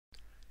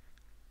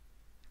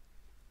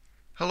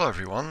Hello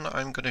everyone,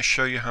 I'm going to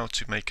show you how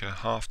to make a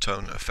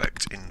halftone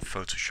effect in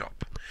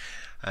Photoshop.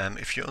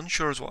 If you're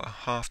unsure as what a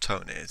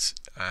halftone is,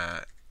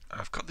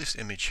 I've got this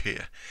image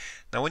here.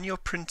 Now when you're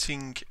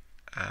printing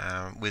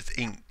with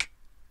ink,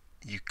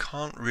 you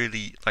can't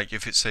really, like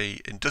if it's a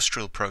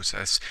industrial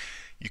process,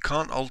 you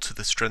can't alter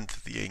the strength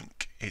of the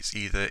ink. It's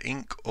either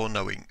ink or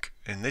no ink.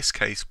 In this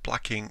case,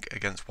 black ink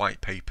against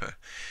white paper.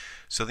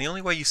 So the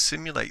only way you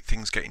simulate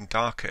things getting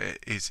darker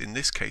is in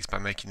this case by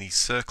making these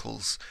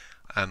circles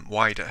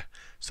wider.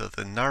 So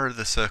the narrower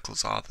the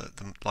circles are,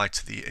 the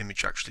lighter the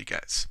image actually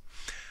gets.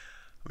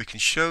 We can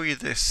show you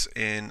this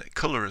in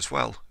colour as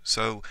well.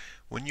 So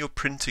when you're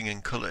printing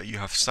in colour, you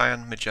have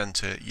cyan,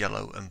 magenta,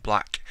 yellow and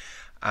black.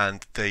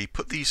 And they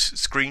put these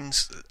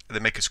screens, they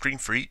make a screen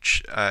for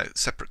each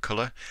separate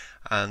colour,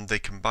 and they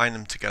combine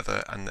them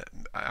together and it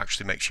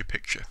actually makes your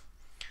picture.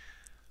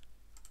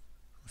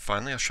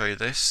 Finally, I'll show you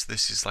this.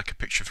 This is like a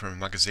picture from a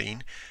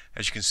magazine.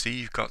 As you can see,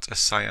 you've got a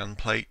cyan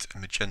plate, a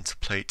magenta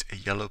plate, a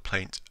yellow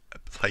plate,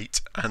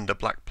 and a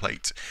black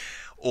plate.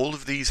 All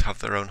of these have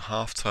their own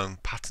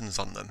halftone patterns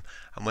on them,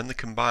 and when they're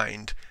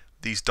combined,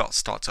 these dots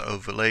start to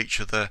overlay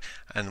each other,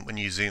 and when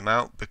you zoom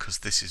out, because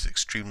this is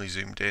extremely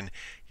zoomed in,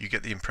 you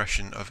get the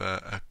impression of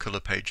a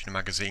colour page in a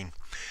magazine.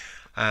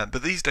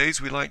 But these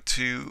days we like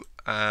to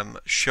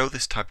show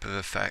this type of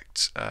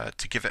effect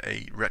to give it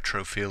a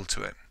retro feel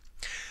to it.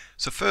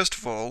 So first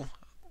of all,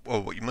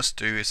 what you must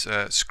do is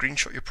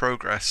screenshot your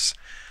progress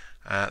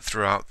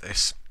throughout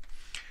this.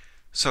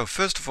 So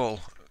first of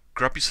all,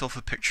 grab yourself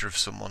a picture of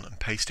someone and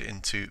paste it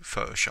into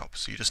Photoshop.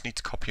 So you just need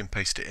to copy and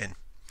paste it in.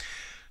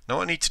 Now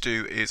what I need to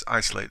do is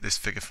isolate this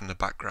figure from the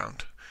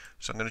background.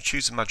 So I'm going to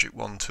choose the Magic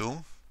Wand tool.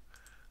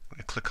 I'm going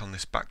to click on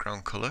this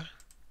background colour,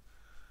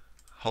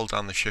 hold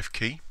down the Shift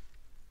key.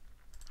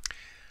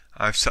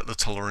 I've set the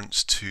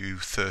tolerance to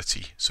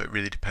 30, so it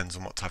really depends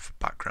on what type of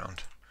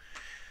background.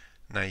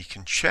 Now you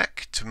can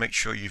check to make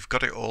sure you've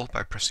got it all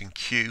by pressing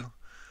Q,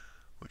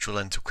 which will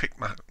enter quick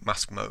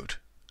mask mode.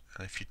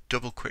 And if you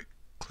double click,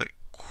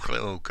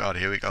 oh god,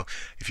 here we go.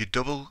 If you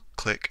double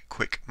click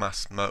quick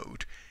mask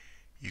mode,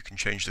 you can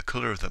change the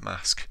colour of the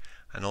mask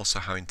and also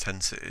how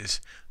intense it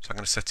is. So I'm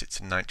going to set it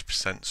to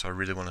 90%, so I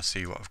really want to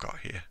see what I've got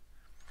here.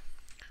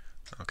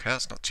 Okay,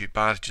 that's not too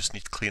bad. I just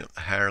need to clean up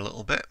the hair a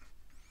little bit.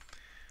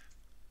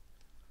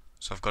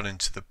 So I've gone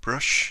into the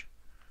brush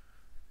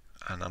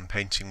and I'm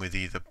painting with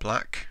either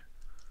black,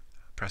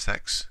 press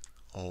X,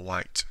 or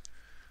white.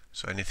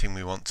 So anything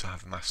we want to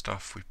have masked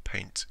off, we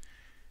paint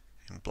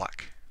in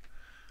black.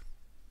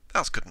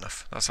 That's good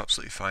enough. That's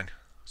absolutely fine.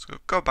 So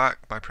go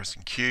back by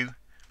pressing Q.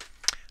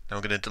 Now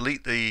we're going to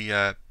delete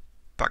the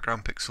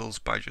background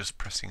pixels by just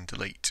pressing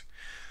delete.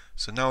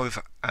 So now we've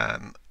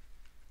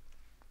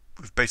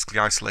basically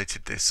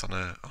isolated this on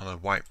a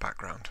white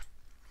background.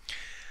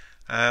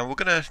 We're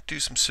going to do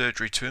some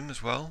surgery to him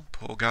as well,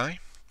 poor guy.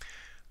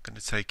 I'm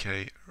going to take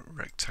a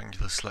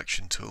rectangular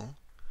selection tool,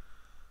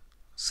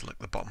 select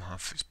the bottom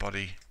half of his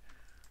body,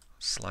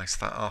 slice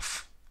that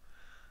off,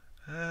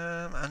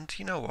 and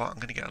you know what, I'm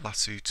going to get a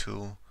lasso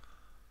tool.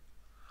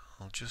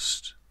 I'll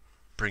just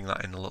bring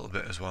that in a little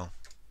bit as well.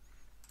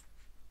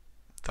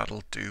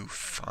 That'll do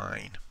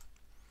fine.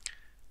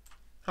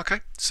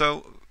 Okay,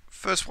 so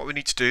first what we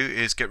need to do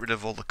is get rid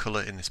of all the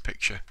colour in this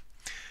picture.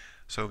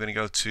 So we're going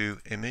to go to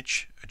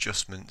Image,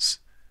 Adjustments,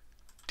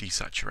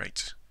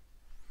 Desaturate.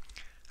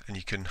 And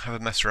you can have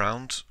a mess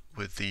around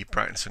with the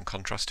brightness and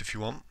contrast if you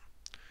want.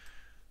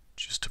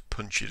 Just to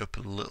punch it up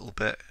a little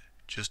bit,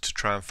 just to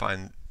try and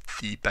find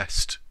the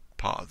best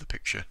part of the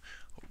picture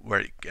where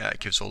it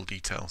gives all the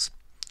details.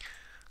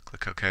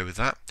 Click OK with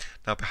that.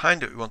 Now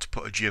behind it we want to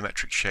put a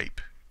geometric shape,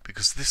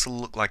 because this will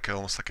look like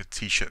almost like a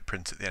t-shirt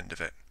print at the end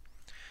of it.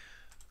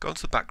 Go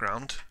into the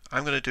background.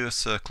 I'm going to do a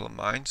circle on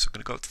mine, so I'm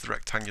going to go to the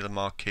rectangular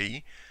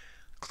marquee,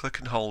 click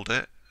and hold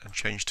it and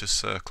change to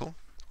circle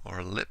or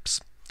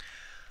ellipse.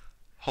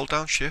 Hold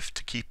down Shift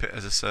to keep it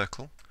as a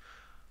circle,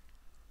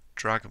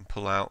 drag and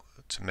pull out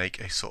to make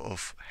a sort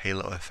of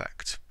halo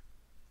effect,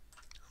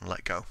 and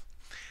let go.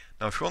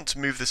 Now if we want to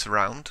move this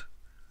around,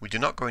 we do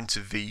not go into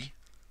V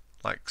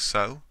like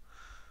so.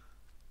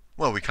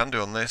 Well, we can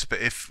do on this,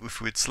 but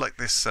if we'd select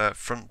this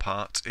front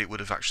part, it would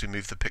have actually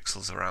moved the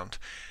pixels around.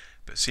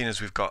 But seeing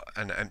as we've got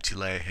an empty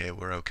layer here,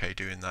 we're okay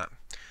doing that.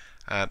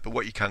 But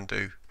what you can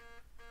do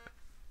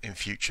in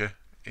future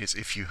is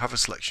if you have a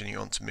selection you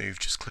want to move,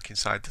 just click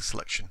inside the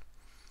selection.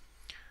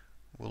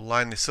 We'll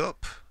line this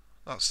up.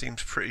 That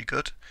seems pretty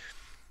good.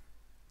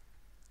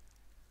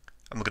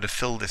 And we're going to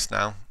fill this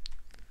now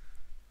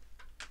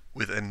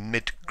with a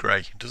mid-grey.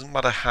 It doesn't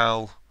matter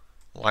how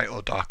light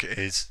or dark it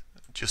is,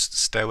 just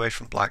stay away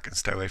from black and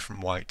stay away from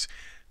white,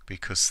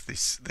 because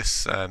this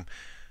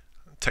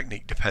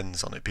technique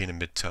depends on it being a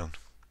mid-tone.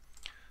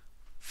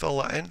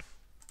 Fill that in.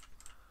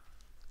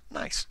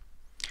 Nice.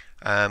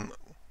 I'm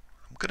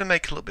going to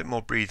make a little bit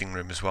more breathing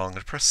room as well. I'm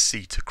going to press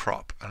C to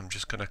crop, and I'm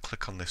just going to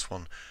click on this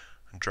one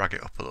and drag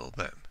it up a little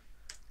bit.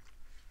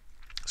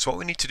 So what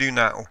we need to do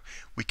now,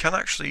 we can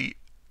actually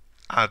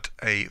add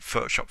a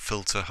Photoshop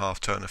filter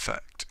halftone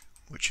effect,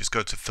 which is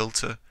go to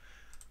Filter,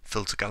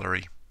 Filter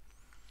Gallery,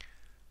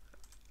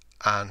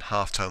 and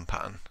halftone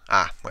pattern.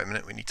 Wait a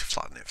minute, we need to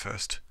flatten it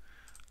first.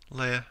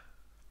 Layer,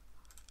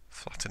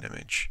 flatten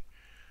image,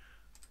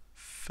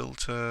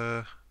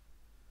 filter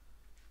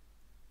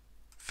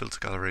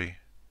gallery.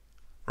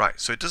 Right,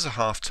 so it does a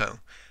halftone,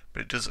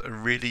 but it does a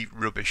really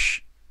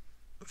rubbish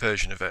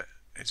version of it.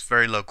 It's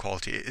very low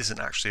quality. It isn't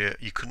actually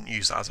you couldn't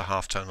use that as a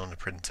halftone on a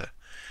printer.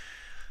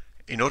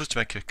 In order to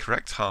make a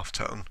correct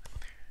halftone,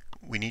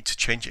 we need to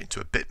change it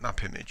into a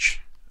bitmap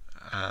image,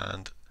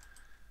 and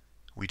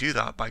we do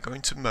that by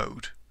going to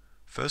mode.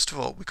 First of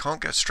all, we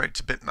can't get straight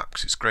to bitmap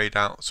because it's grayed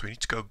out, so we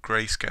need to go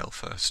grayscale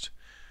first.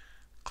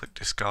 Click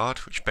discard,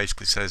 which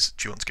basically says,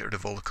 do you want to get rid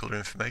of all the colour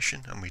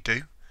information? And we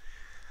do.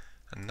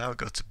 And now we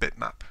go to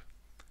bitmap,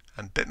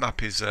 and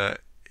bitmap is a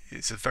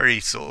very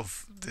sort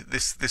of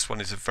this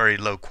one is a very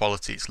low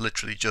quality. It's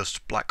literally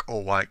just black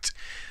or white.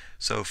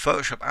 So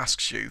Photoshop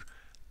asks you,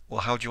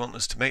 well, how do you want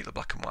us to make the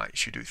black and white?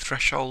 Should you do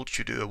threshold?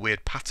 Should you do a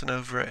weird pattern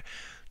over it?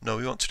 No,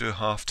 we want to do a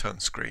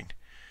halftone screen.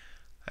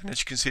 And as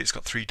you can see, it's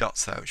got 3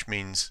 dots there, which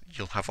means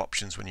you'll have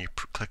options when you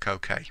click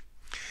OK.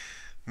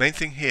 Main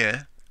thing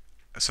here,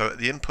 so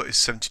the input is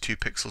 72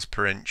 pixels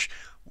per inch.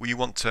 We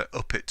want to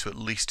up it to at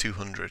least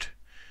 200,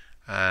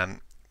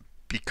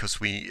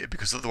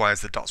 because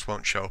otherwise the dots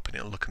won't show up and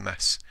it'll look a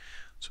mess.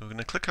 So we're going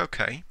to click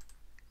OK,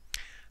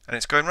 and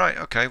it's going, right,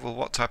 okay, well,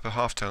 what type of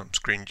halftone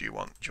screen do you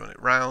want? Do you want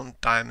it round,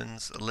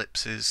 diamonds,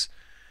 ellipses?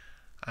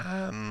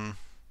 And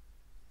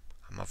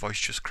my voice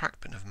just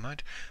cracked, but never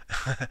mind.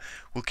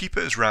 We'll keep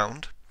it as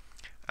round.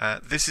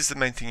 This is the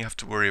main thing you have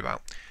to worry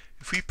about.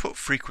 If we put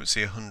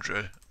frequency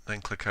 100,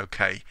 then click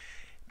OK, it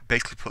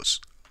basically puts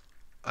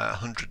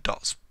 100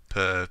 dots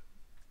per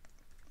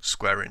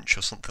square inch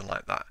or something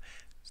like that.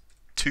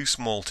 Too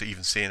small to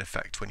even see an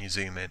effect when you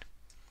zoom in.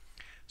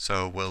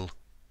 So we'll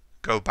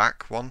go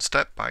back one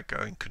step by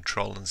going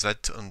Control and Z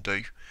to undo.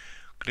 I'm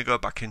going to go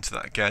back into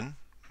that again,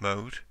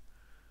 mode,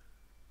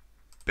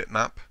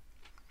 bitmap,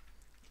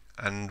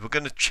 and we're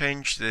going to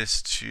change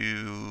this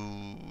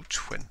to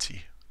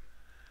 20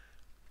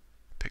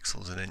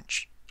 pixels an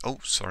inch. Oh,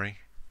 sorry,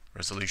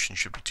 resolution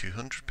should be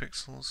 200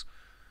 pixels.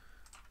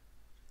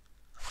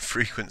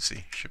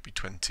 Frequency should be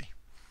 20.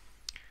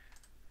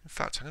 In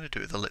fact, I'm going to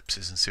do it with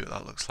ellipses and see what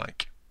that looks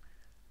like.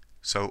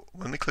 So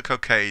when we click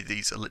OK,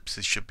 these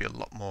ellipses should be a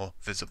lot more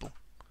visible.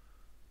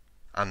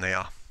 And they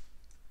are.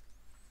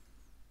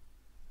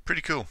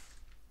 Pretty cool.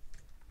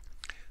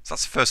 So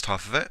that's the first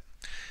half of it.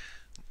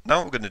 Now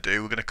what we're going to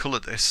do, we're going to colour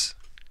this.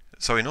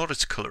 So in order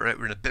to colour it,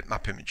 we're in a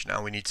bitmap image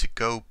now. We need to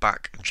go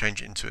back and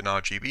change it into an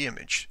RGB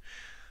image.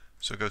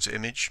 So go to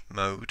Image,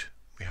 Mode.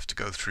 We have to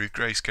go through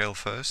Grayscale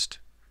first.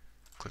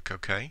 Click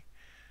OK.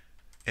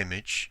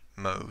 Image,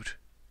 Mode,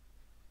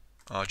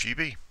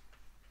 RGB.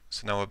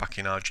 So now we're back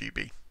in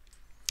RGB.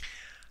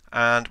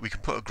 And we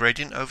can put a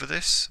gradient over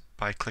this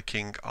by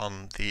clicking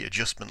on the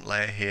adjustment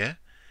layer here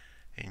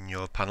in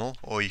your panel,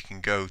 or you can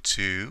go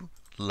to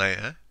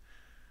Layer,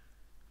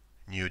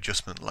 New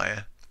Adjustment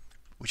Layer.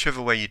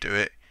 Whichever way you do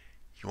it,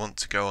 you want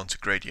to go onto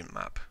Gradient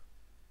Map.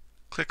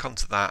 Click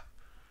onto that,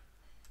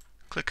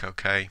 click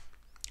OK. And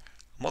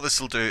what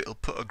this will do, it'll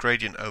put a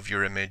gradient over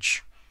your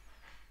image.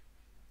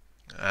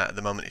 At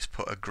the moment it's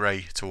put a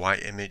grey to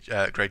white image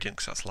gradient,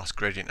 because that's the last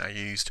gradient I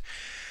used.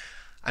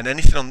 And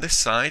anything on this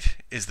side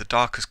is the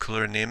darkest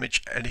colour in the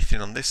image,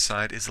 anything on this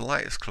side is the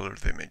lightest colour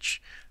of the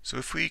image. So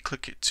if we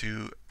click it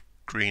to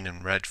green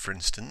and red, for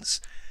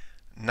instance,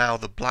 now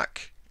the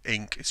black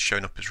ink is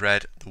shown up as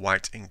red, the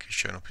white ink is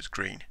shown up as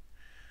green.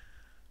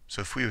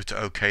 So if we were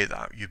to OK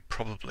that, you'd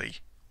probably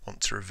want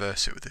to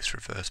reverse it with this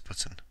reverse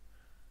button.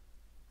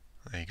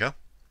 There you go.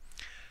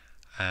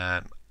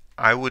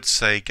 I would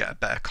say get a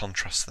better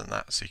contrast than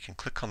that, so you can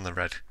click on the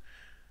red,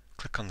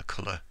 click on the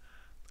colour,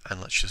 and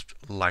let's just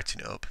lighten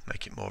it up,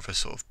 make it more of a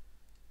sort of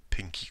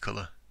pinky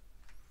colour.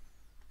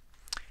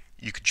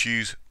 You can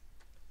choose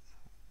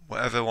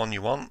whatever one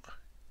you want.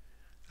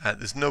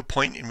 There's no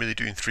point in really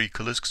doing 3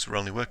 colours because we're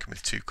only working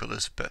with 2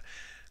 colours, but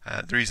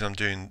the reason I'm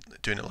doing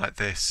it like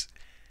this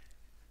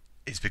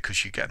is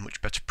because you get a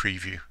much better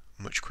preview,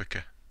 much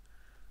quicker.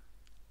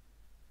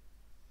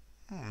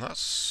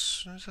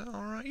 Is that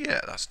alright?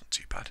 Yeah, that's not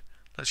too bad.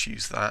 Let's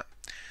use that,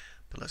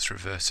 but let's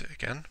reverse it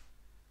again.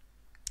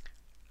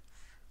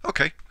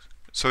 Okay,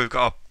 so we've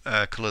got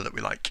our colour that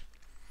we like.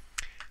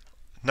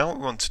 Now what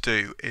we want to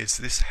do is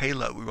this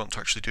halo we want to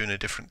actually do in a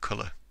different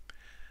colour.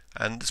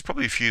 And there's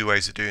probably a few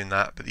ways of doing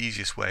that, but the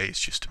easiest way is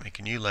just to make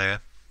a new layer.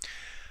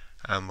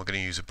 And we're going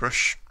to use a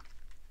brush,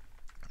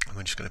 and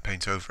we're just going to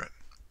paint over it.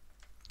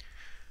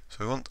 So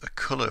we want a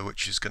colour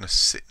which is going to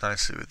sit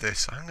nicely with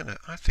this.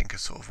 I think a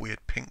sort of weird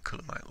pink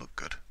colour might look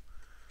good.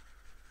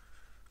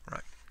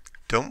 Right.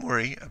 Don't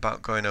worry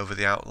about going over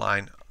the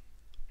outline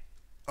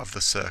of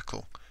the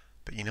circle,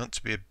 but you want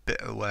to be a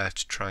bit aware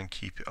to try and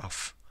keep it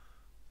off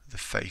the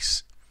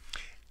face.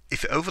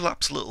 If it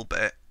overlaps a little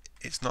bit,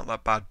 it's not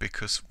that bad,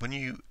 because when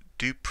you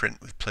do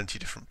print with plenty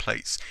of different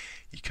plates,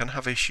 you can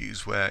have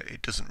issues where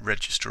it doesn't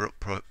register up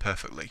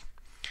perfectly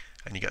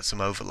and you get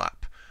some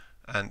overlap,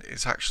 and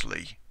it's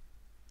actually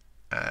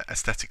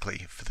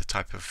aesthetically, for the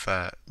type of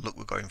look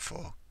we're going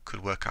for,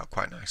 could work out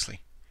quite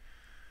nicely.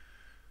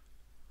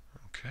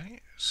 Okay,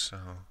 so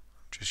I'm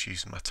just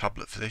using my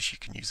tablet for this. You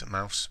can use a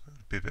mouse,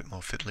 it'll be a bit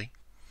more fiddly.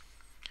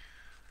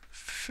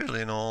 Fill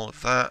in all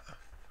of that.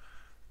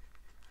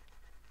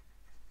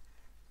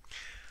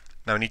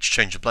 Now we need to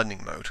change the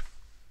blending mode.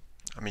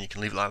 I mean, you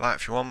can leave it like that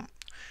if you want,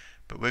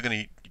 but we're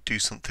going to do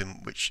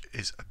something which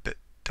is a bit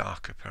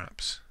darker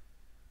perhaps.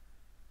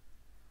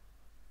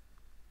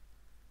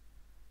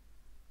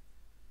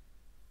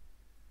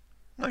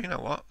 No, you know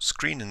what?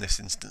 Screen in this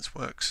instance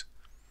works.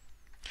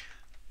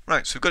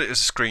 Right, so we've got it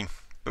as a screen,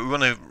 but we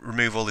want to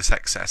remove all this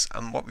excess,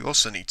 and what we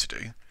also need to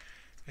do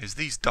is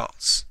these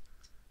dots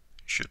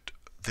should,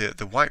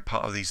 the white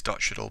part of these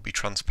dots should all be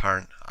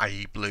transparent,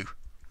 i.e. blue,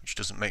 which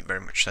doesn't make very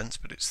much sense,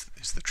 but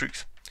it's the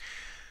truth.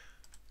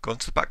 Go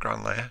onto the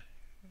background layer,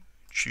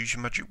 choose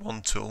your Magic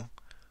Wand tool,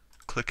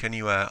 click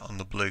anywhere on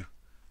the blue,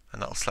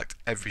 and that'll select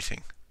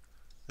everything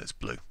that's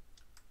blue,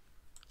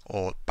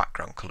 or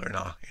background colour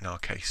in our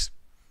case.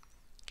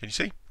 Can you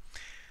see?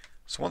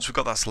 So once we've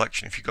got that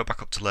selection, if you go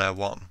back up to layer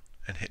 1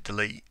 and hit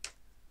delete,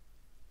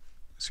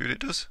 see what it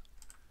does?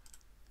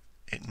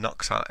 It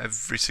knocks out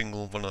every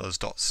single one of those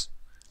dots.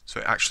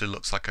 So it actually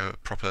looks like a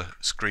proper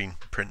screen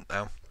print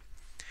now.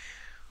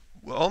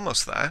 We're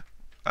almost there.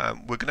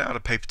 We're going to add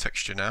a paper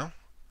texture now.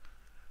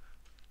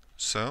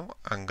 So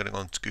I'm going to go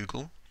on to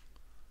Google,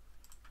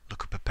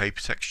 look up a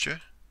paper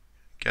texture,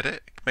 get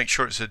it, make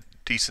sure it's a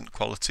decent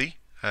quality,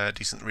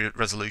 decent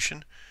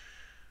resolution,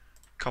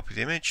 copy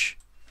the image,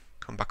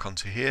 come back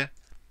onto here,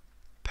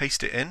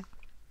 paste it in,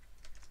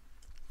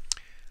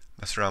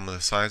 mess around with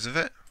the size of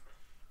it,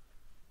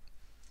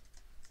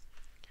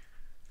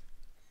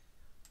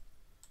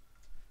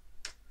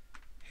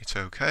 hit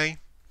OK,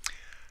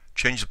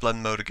 change the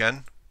blend mode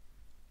again.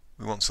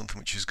 We want something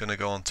which is going to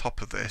go on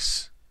top of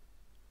this.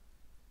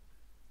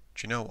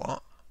 Do you know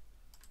what?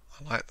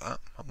 I like that.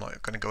 I'm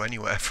not going to go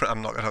anywhere.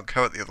 I'm not going to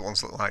care what the other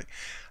ones look like,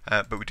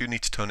 but we do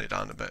need to tone it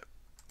down a bit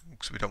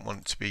because we don't want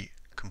it to be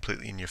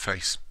completely in your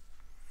face.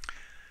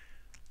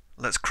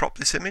 Let's crop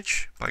this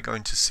image by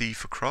going to C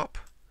for crop.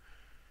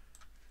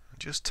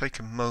 Just take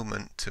a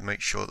moment to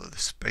make sure that the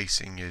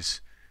spacing is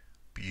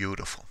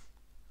beautiful.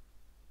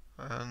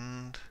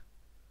 And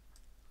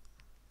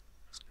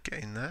let's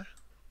get in there.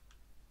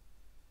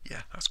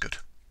 Yeah, that's good.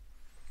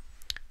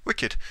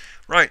 Wicked.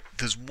 Right,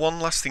 there's one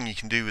last thing you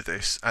can do with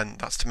this, and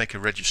that's to make a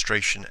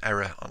registration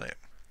error on it.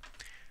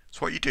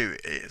 So what you do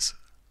is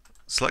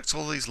select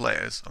all these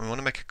layers, and we want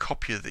to make a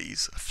copy of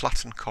these, a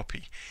flattened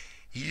copy.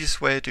 Easiest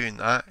way of doing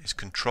that is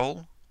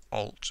Control,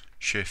 Alt,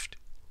 Shift,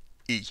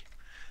 E.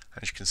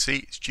 As you can see,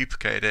 it's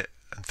duplicated it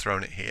and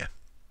thrown it here.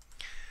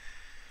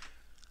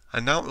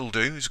 And now what we'll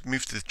do is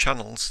move to the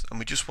channels, and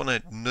we just want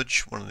to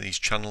nudge one of these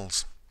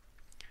channels.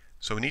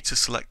 So we need to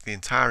select the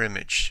entire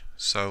image.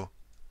 So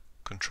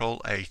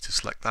Control A to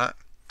select that.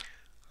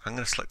 I'm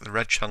going to select the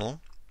red channel,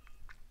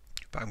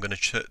 but I'm going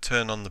to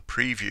turn on the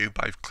preview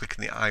by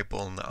clicking the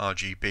eyeball and the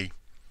RGB.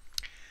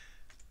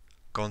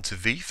 Go on to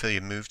V for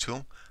your move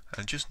tool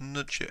and just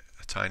nudge it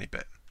a tiny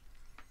bit.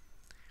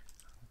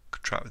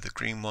 Try it with the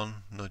green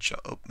one, nudge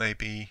that up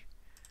maybe,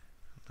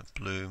 the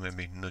blue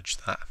maybe nudge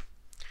that.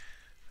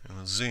 And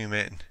we'll zoom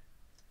in,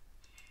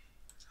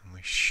 and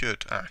we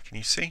should, can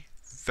you see?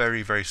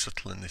 Very, very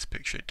subtle in this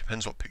picture. It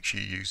depends what picture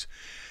you use,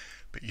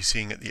 but you're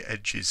seeing at the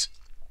edges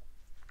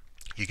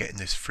you're getting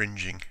this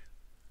fringing.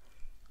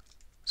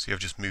 See, I've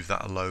just moved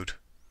that a load,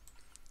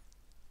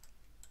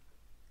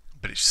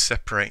 but it's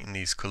separating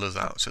these colours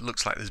out, so it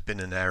looks like there's been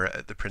an error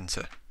at the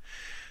printer.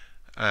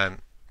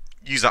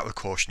 Use that with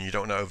caution. You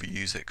don't want to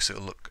overuse it because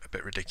it'll look a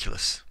bit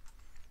ridiculous,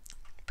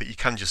 but you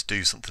can just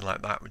do something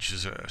like that, which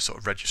is a sort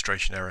of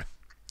registration error.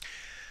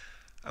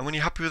 And when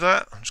you're happy with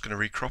that, I'm just going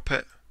to recrop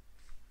it.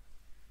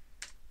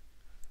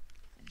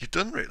 You're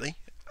done, really,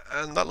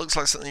 and that looks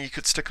like something you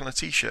could stick on a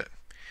t-shirt.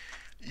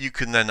 You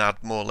can then add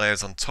more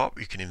layers on top.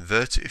 You can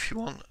invert it if you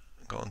want.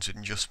 Go on to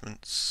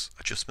adjustments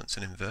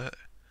and invert.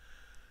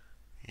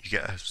 You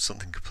get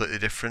something completely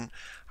different.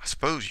 I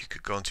suppose you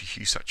could go on to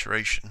hue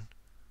saturation.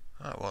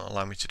 It won't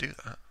allow me to do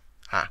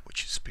that.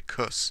 Which is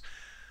because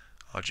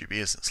RGB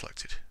isn't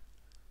selected.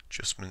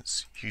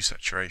 Adjustments, hue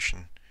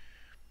saturation.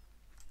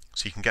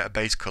 So you can get a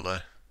base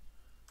colour.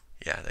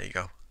 Yeah, there you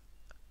go.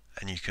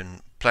 And you can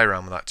play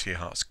around with that to your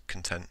heart's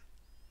content.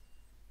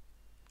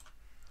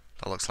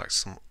 That looks like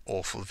some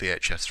awful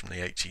VHS from the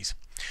 80s.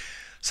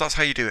 So that's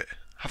how you do it.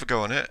 Have a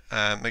go on it.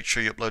 Make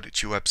sure you upload it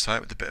to your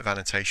website with a bit of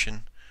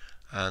annotation,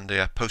 and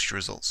post your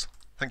results.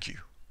 Thank you.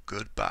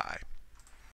 Goodbye.